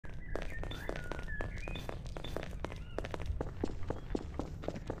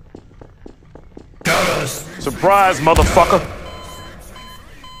Surprise, motherfucker.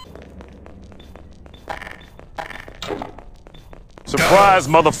 Surprise,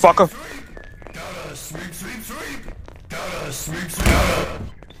 motherfucker.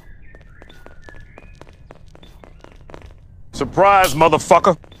 Surprise,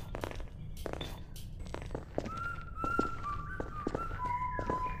 motherfucker.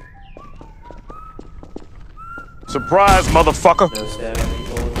 Surprise, motherfucker.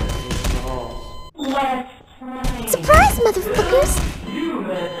 Surprise, motherfuckers. You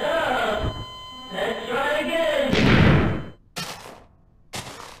messed up. Let's try again.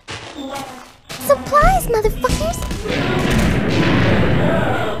 Surprise, motherfuckers.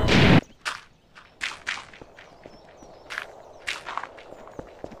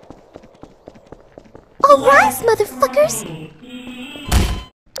 All rise, motherfuckers.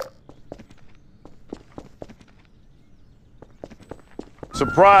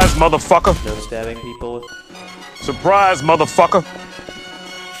 Surprise, motherfucker. No stabbing people. Surprise, motherfucker.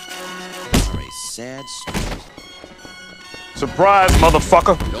 Are a sad story. Surprise,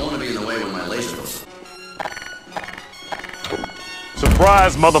 motherfucker. Don't want to be in the way with my lasers.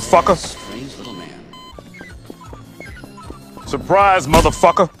 Surprise, motherfucker. Strange little man. Surprise,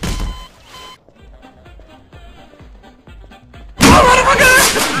 motherfucker.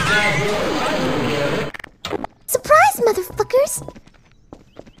 Surprise, motherfuckers.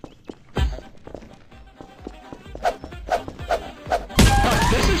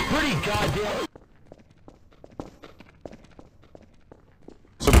 This is pretty goddamn.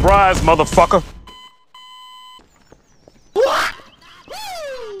 Surprise, motherfucker.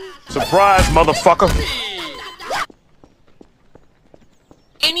 Surprise, motherfucker.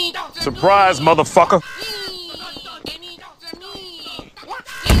 Surprise, motherfucker.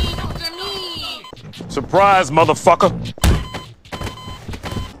 Surprise, motherfucker.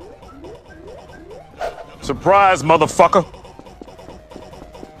 Surprise, motherfucker.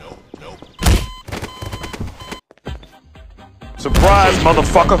 Surprise,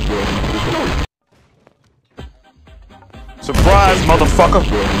 motherfucker. Surprise, motherfucker.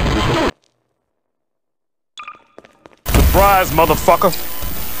 Surprise, motherfucker.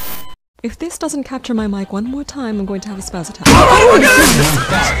 If this doesn't capture my mic one more time, I'm going to have a spaz attack. That's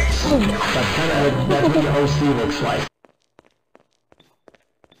kind of what the OC looks like.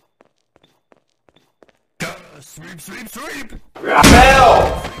 Sweep, sweep, sweep!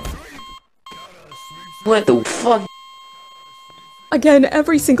 Hell! What the fuck? Again,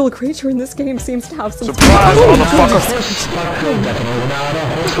 every single creature in this game seems to have some Surprise, motherfucker.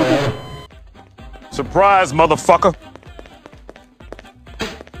 Surprise, motherfucker.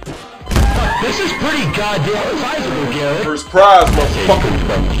 This is pretty goddamn sizable, Garrett. First prize, motherfucker.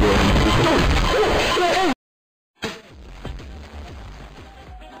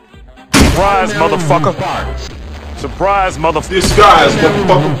 Surprise, motherfucker. Surprise, motherfucker. Disguise,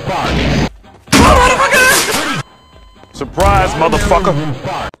 motherfucker. Surprise, motherfucker.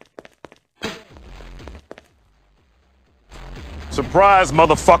 Surprise,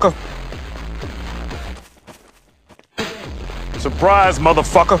 motherfucker. Surprise,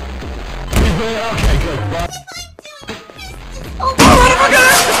 motherfucker.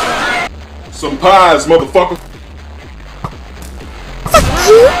 Some pies, motherfucker.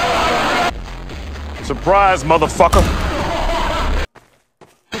 Surprise, motherfucker.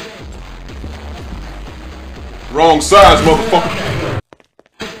 Wrong size, motherfucker.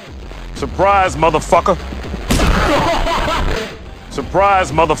 Surprise, motherfucker.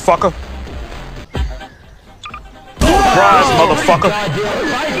 Surprise, motherfucker. Surprise, motherfucker.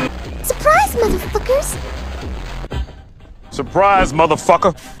 Surprise, motherfuckers. Surprise,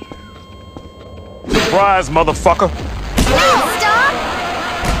 motherfucker. Surprise, motherfucker. Stop!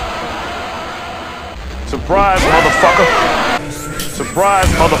 Surprise, motherfucker. Surprise,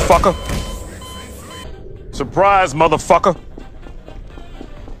 motherfucker. Surprise, motherfucker.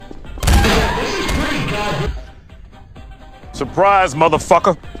 Surprise,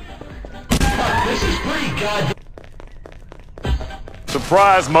 motherfucker.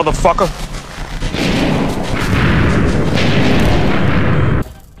 Surprise, motherfucker.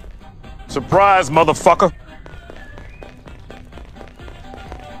 Surprise, motherfucker.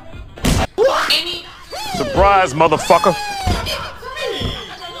 Surprise, motherfucker.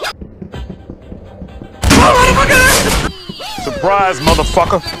 Surprise,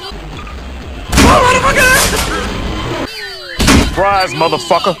 motherfucker. Surprise,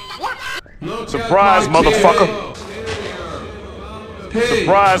 motherfucker. Surprise, motherfucker.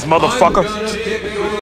 Surprise, motherfucker.